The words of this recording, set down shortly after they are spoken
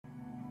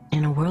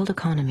In a world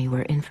economy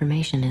where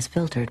information is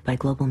filtered by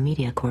global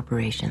media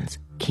corporations,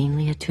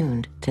 keenly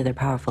attuned to their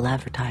powerful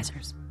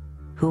advertisers,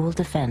 who will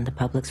defend the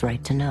public's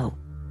right to know?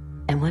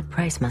 And what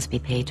price must be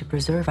paid to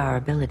preserve our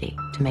ability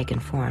to make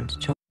informed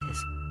choices?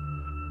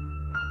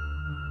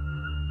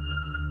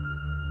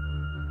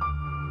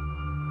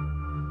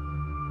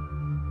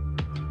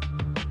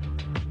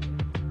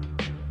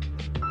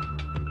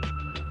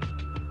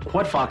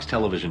 What Fox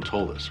Television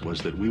told us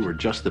was that we were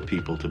just the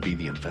people to be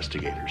the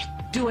investigators.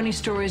 Do any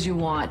stories you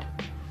want,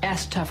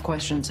 ask tough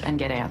questions, and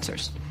get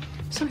answers.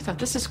 So we thought,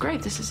 this is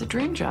great, this is a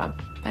dream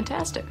job,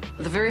 fantastic.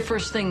 The very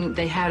first thing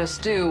they had us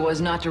do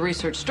was not to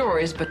research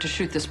stories, but to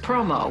shoot this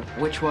promo,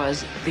 which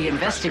was The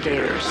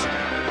Investigators.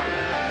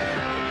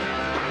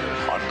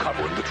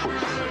 Uncovering the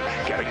truth,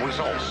 getting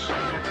results,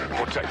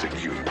 protecting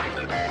you.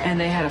 And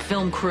they had a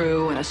film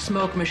crew and a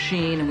smoke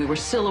machine, and we were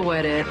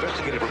silhouetted.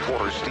 Investigative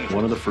reporter Steve.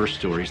 One of the first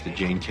stories that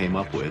Jane came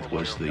up with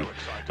was the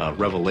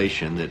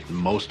revelation that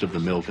most of the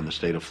milk in the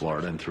state of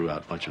Florida and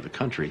throughout much of the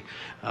country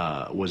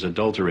was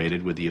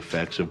adulterated with the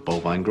effects of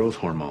bovine growth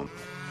hormone.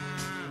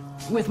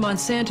 With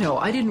Monsanto,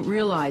 I didn't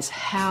realize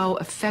how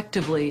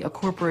effectively a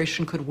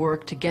corporation could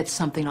work to get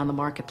something on the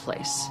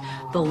marketplace.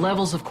 The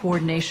levels of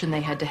coordination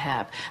they had to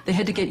have. They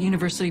had to get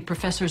university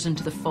professors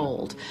into the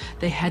fold.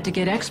 They had to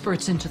get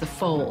experts into the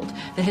fold.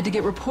 They had to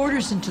get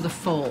reporters into the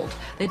fold.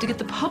 They had to get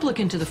the public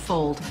into the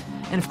fold.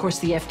 And of course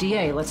the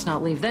FDA, let's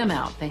not leave them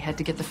out. They had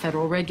to get the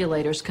federal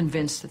regulators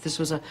convinced that this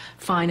was a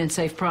fine and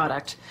safe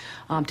product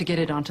to get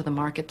it onto the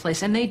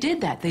marketplace. And they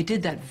did that. They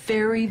did that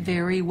very,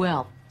 very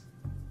well.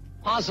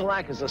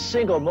 Posilac is the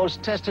single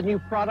most tested new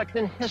product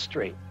in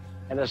history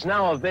and is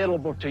now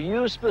available to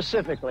you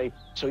specifically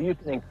so you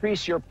can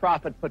increase your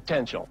profit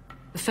potential.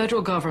 The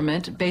federal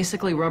government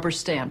basically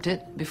rubber-stamped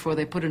it before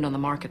they put it on the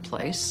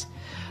marketplace.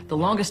 The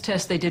longest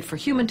test they did for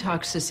human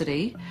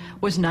toxicity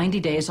was 90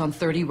 days on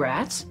 30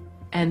 rats,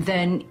 and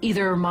then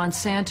either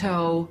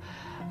Monsanto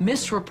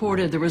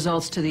misreported the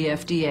results to the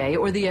FDA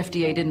or the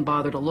FDA didn't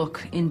bother to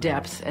look in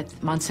depth at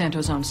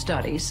Monsanto's own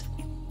studies.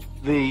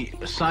 The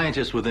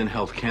scientists within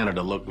Health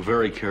Canada looked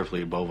very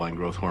carefully at bovine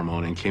growth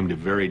hormone and came to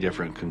very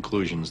different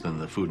conclusions than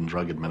the Food and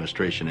Drug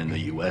Administration in the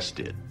U.S.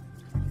 did.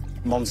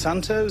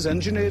 Monsanto's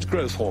engineered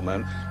growth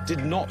hormone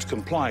did not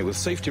comply with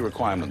safety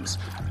requirements.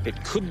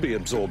 It could be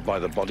absorbed by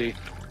the body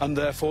and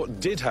therefore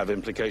did have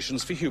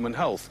implications for human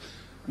health.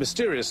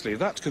 Mysteriously,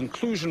 that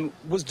conclusion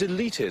was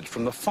deleted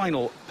from the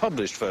final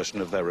published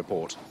version of their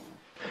report.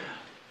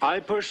 I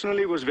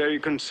personally was very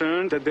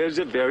concerned that there's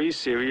a very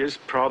serious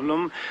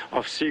problem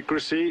of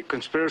secrecy,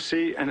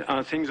 conspiracy,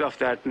 and things of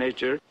that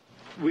nature.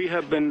 We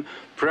have been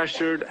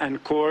pressured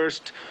and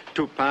coerced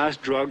to pass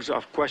drugs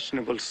of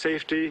questionable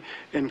safety,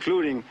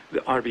 including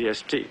the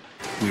rBST.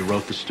 We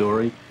wrote the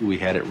story. We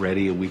had it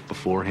ready a week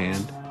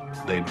beforehand.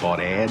 They'd bought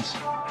ads.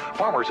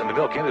 Farmers in the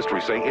milk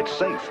industry say it's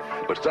safe,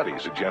 but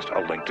studies suggest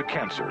a link to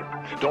cancer.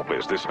 Don't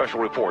miss this special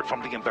report from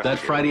the investigator. That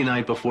Friday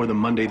night before the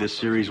Monday this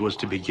series was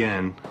to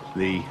begin,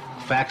 the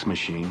fax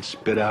machine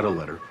spit out a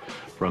letter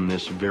from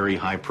this very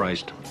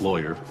high-priced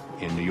lawyer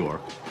in New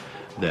York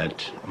that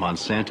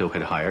Monsanto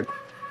had hired.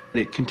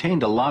 It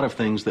contained a lot of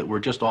things that were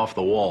just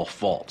off-the-wall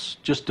false,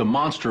 just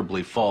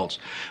demonstrably false.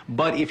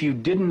 But if you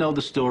didn't know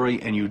the story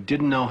and you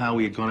didn't know how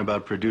we had gone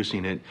about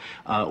producing it,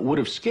 would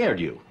have scared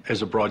you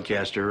as a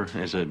broadcaster,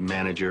 as a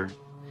manager.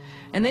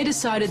 And they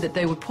decided that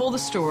they would pull the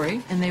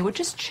story and they would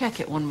just check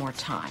it one more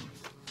time.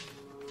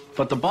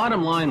 But the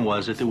bottom line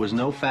was that there was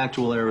no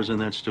factual errors in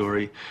that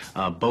story.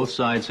 Both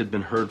sides had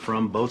been heard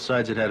from. Both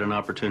sides had had an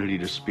opportunity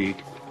to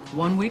speak.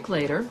 1 week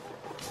later,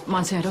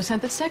 Monsanto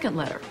sent the second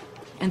letter.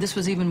 And this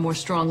was even more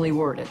strongly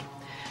worded.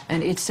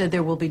 And it said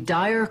there will be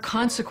dire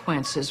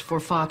consequences for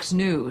Fox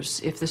News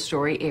if the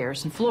story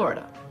airs in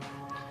Florida.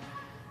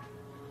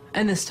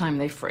 And this time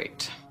they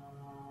freaked.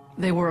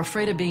 They were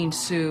afraid of being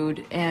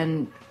sued,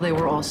 and they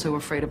were also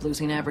afraid of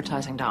losing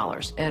advertising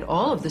dollars at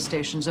all of the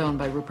stations owned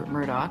by Rupert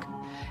Murdoch.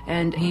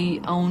 And he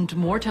owned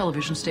more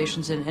television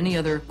stations than any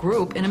other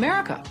group in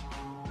America.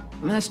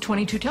 And that's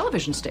 22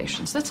 television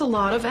stations. That's a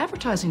lot of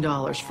advertising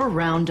dollars for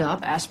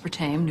Roundup,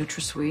 aspartame,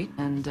 NutraSweet,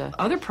 and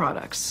other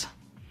products.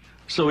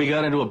 So we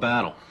got into a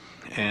battle.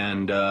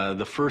 And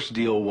the first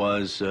deal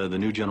was the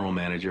new general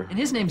manager. And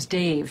his name's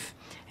Dave.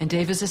 And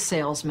Dave is a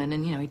salesman,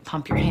 and, you know, he'd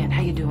pump your hand.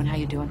 How you doing? How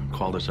you doing?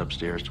 Called us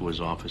upstairs to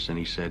his office, and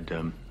he said,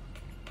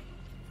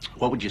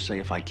 what would you say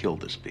if I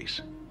killed this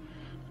piece?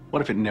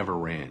 What if it never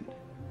ran?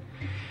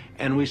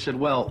 And we said,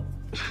 well,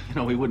 you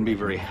know, we wouldn't be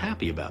very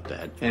happy about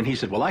that. And he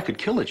said, well, I could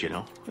kill it, you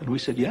know. And we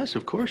said, yes,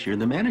 of course, you're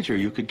the manager.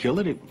 You could kill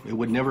it. It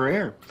would never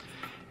air.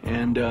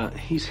 And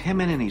he's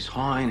hemming and he's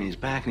hawing and he's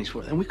back and he's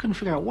forth. And we couldn't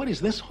figure out, what is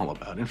this all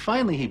about? And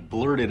finally he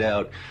blurted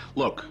out,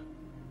 look,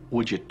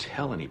 would you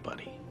tell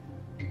anybody?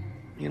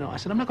 You know, I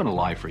said, I'm not going to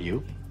lie for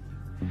you.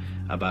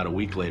 About a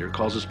week later,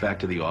 calls us back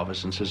to the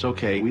office and says,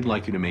 okay, we'd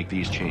like you to make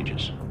these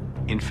changes.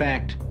 In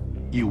fact,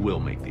 you will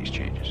make these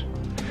changes.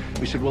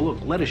 We said, well, look,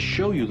 let us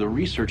show you the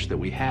research that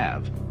we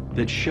have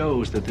that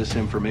shows that this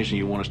information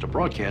you want us to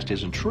broadcast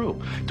isn't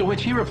true. To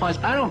which he replies,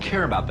 I don't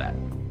care about that.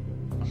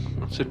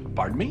 I said,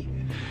 pardon me?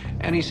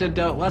 And he said,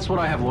 that's what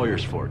I have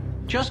lawyers for.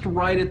 Just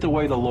write it the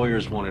way the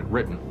lawyers want it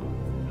written.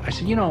 I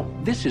said, you know,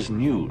 this is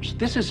news.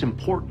 This is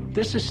important.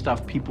 This is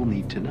stuff people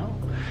need to know.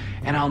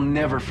 And I'll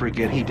never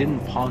forget, he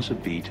didn't pause a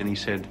beat, and he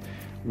said,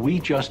 we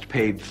just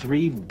paid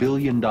 $3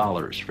 billion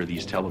for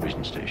these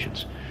television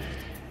stations.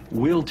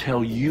 We'll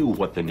tell you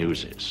what the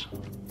news is.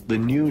 The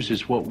news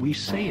is what we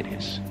say it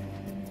is.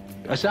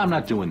 I said, I'm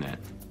not doing that.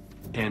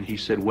 And he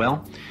said,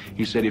 well,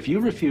 he said, if you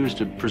refuse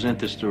to present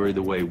this story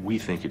the way we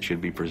think it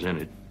should be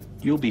presented,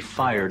 you'll be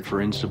fired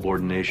for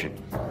insubordination.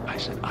 I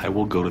said, I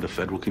will go to the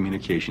Federal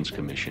Communications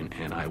Commission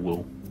and I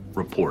will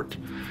report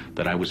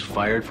that I was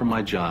fired from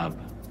my job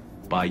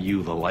by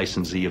you, the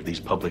licensee of these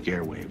public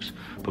airwaves,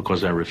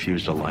 because I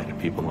refused to lie to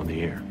people on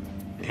the air.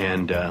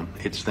 And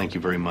it's thank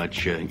you very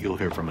much. You'll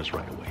hear from us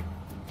right away.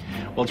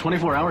 Well,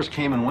 24 hours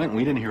came and went and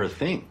we didn't hear a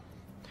thing.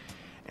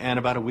 And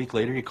about a week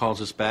later, he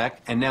calls us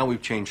back, and now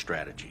we've changed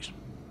strategies.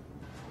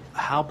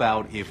 How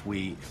about if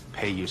we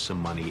pay you some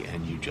money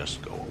and you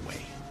just go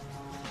away?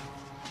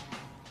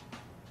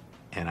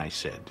 And I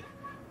said,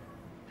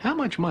 how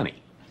much money?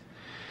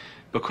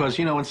 Because,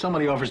 you know, when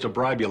somebody offers to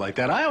bribe you like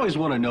that, I always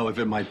want to know if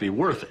it might be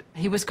worth it.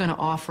 He was going to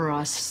offer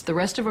us the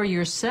rest of our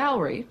year's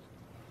salary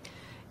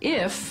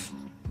if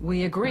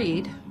we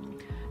agreed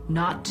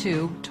not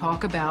to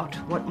talk about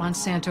what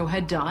Monsanto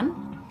had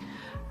done,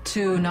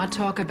 to not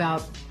talk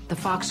about the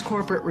Fox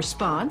corporate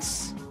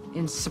response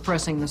in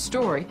suppressing the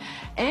story,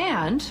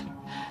 and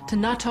to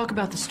not talk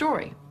about the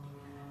story.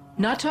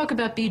 Not talk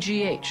about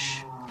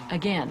BGH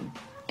again,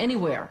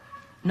 anywhere.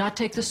 Not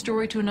take the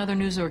story to another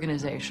news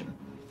organization.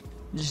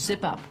 Just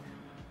zip up.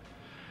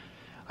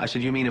 I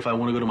said, you mean if I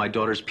want to go to my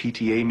daughter's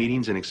PTA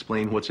meetings and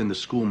explain what's in the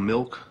school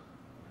milk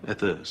at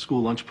the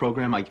school lunch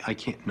program? I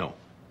can't. No.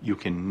 You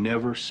can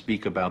never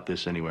speak about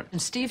this anywhere.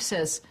 And Steve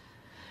says,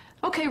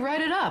 okay,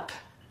 write it up.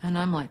 And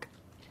I'm like,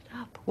 write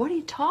it up? What are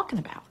you talking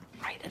about?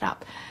 Write it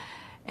up.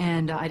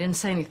 And I didn't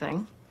say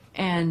anything.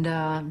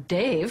 And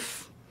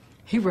Dave,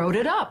 he wrote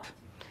it up.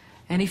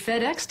 And he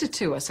FedExed it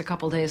to us a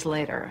couple days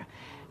later.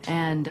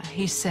 And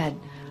he said,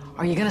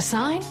 are you going to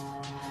sign?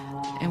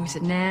 And we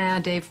said, nah,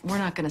 Dave, we're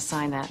not going to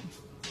sign that.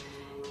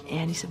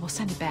 And he said, well,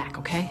 send it back,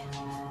 okay?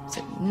 I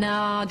said,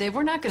 no, Dave,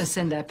 we're not going to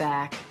send that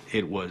back.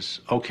 It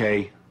was,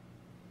 okay,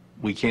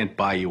 we can't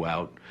buy you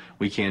out.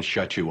 We can't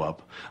shut you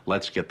up.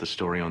 Let's get the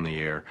story on the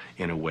air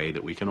in a way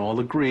that we can all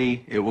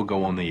agree it will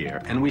go on the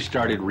air. And we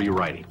started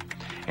rewriting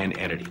and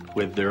editing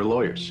with their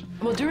lawyers.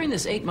 Well, during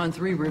this 8-month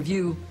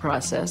re-review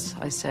process,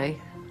 I say,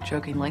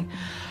 jokingly,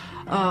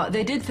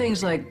 they did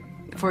things like,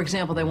 for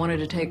example, they wanted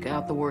to take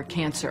out the word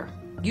cancer.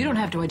 You don't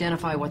have to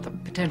identify what the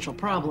potential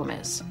problem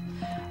is.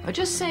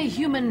 Just say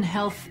human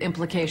health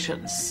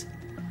implications.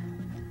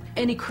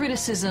 Any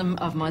criticism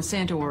of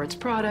Monsanto or its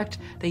product,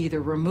 they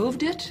either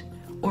removed it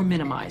or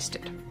minimized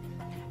it.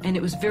 And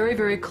it was very,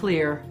 very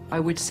clear, I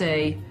would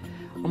say,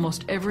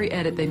 almost every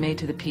edit they made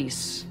to the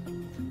piece,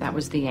 that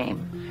was the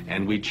aim.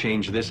 And we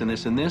changed this and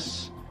this and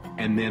this,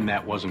 and then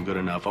that wasn't good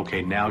enough.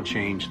 Okay, now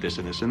change this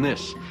and this and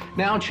this.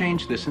 Now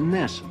change this and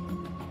this.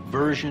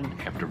 Version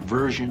after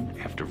version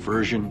after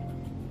version,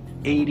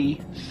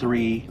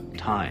 83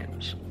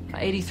 times.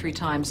 83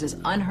 times is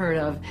unheard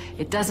of.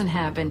 It doesn't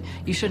happen.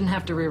 You shouldn't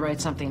have to rewrite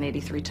something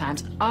 83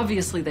 times.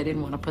 Obviously, they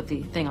didn't want to put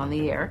the thing on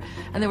the air,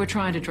 and they were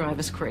trying to drive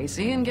us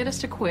crazy and get us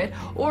to quit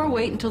or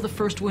wait until the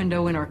first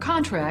window in our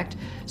contract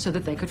so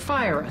that they could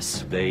fire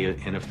us. They,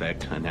 in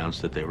effect,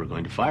 announced that they were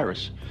going to fire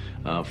us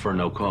for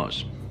no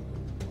cause.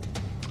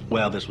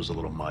 Well, this was a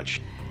little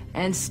much.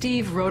 And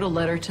Steve wrote a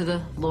letter to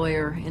the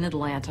lawyer in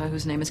Atlanta,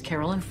 whose name is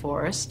Carolyn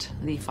Forrest,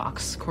 the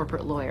Fox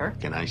corporate lawyer.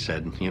 And I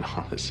said, you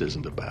know, this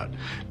isn't about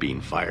being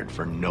fired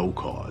for no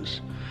cause.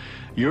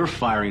 You're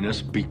firing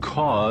us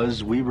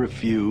because we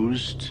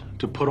refused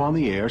to put on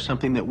the air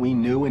something that we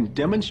knew and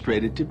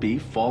demonstrated to be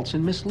false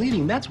and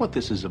misleading. That's what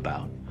this is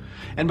about.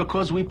 And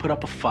because we put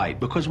up a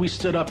fight, because we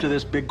stood up to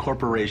this big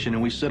corporation,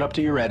 and we stood up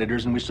to your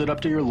editors, and we stood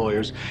up to your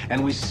lawyers,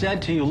 and we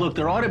said to you, look,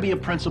 there ought to be a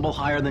principle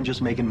higher than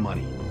just making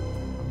money.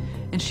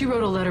 And she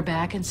wrote a letter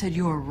back and said,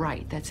 you're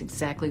right, that's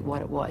exactly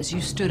what it was. You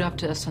stood up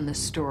to us on this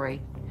story,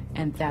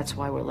 and that's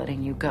why we're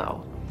letting you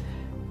go.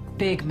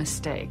 Big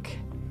mistake.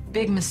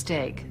 Big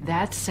mistake.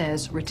 That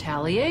says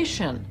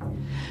retaliation.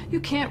 You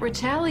can't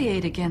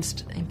retaliate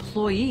against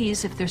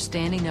employees if they're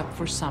standing up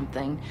for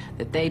something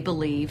that they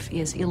believe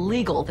is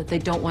illegal, that they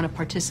don't want to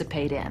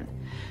participate in.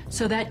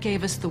 So that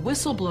gave us the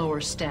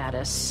whistleblower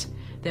status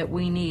that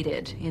we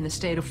needed in the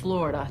state of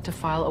Florida to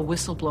file a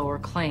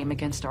whistleblower claim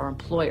against our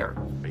employer.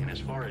 And as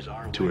far as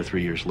 2 or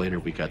 3 years later,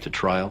 we got to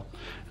trial.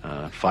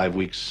 5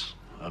 weeks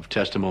of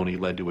testimony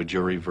led to a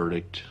jury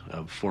verdict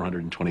of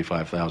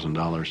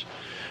 $425,000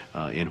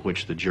 in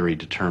which the jury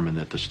determined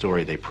that the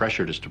story they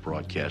pressured us to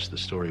broadcast, the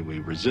story we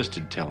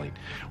resisted telling,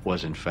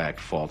 was in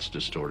fact false,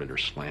 distorted, or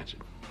slanted.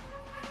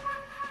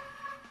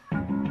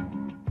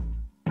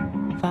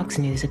 Fox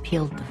News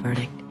appealed the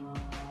verdict.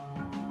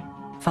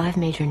 5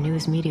 major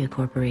news media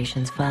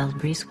corporations filed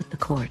briefs with the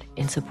court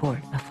in support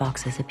of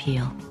Fox's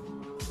appeal.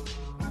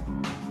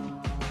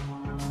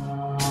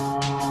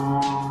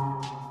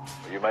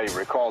 You may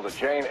recall that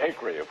Jane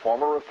Acree, a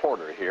former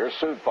reporter here,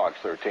 sued Fox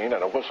 13 in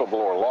a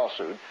whistleblower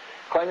lawsuit,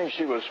 claiming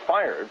she was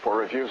fired for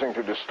refusing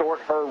to distort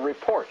her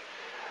report.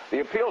 The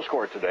appeals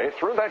court today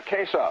threw that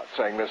case out,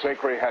 saying Ms.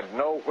 Acree had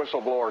no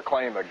whistleblower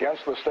claim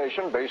against the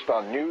station based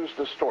on news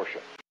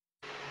distortion.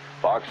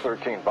 Fox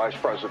 13 Vice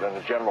President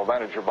and General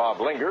Manager Bob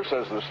Linger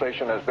says the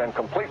station has been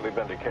completely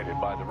vindicated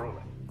by the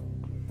ruling.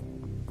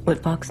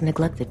 What Fox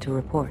neglected to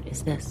report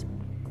is this.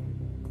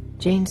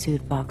 Jane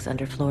sued Fox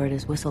under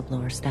Florida's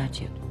whistleblower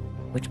statute,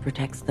 which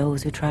protects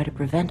those who try to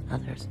prevent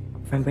others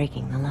from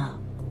breaking the law.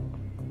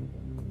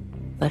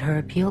 But her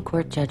appeal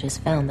court judges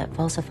found that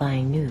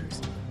falsifying news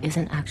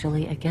isn't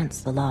actually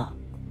against the law.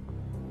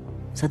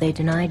 So they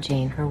denied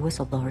Jane her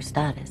whistleblower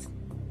status,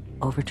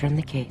 overturned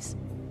the case,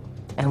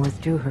 and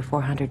withdrew her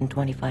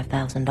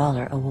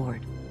 $425,000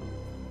 award.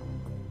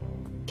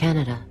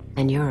 Canada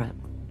and Europe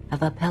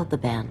have upheld the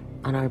ban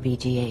on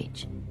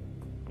rBGH,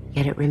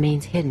 yet it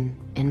remains hidden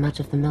in much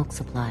of the milk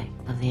supply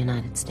of the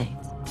United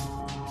States.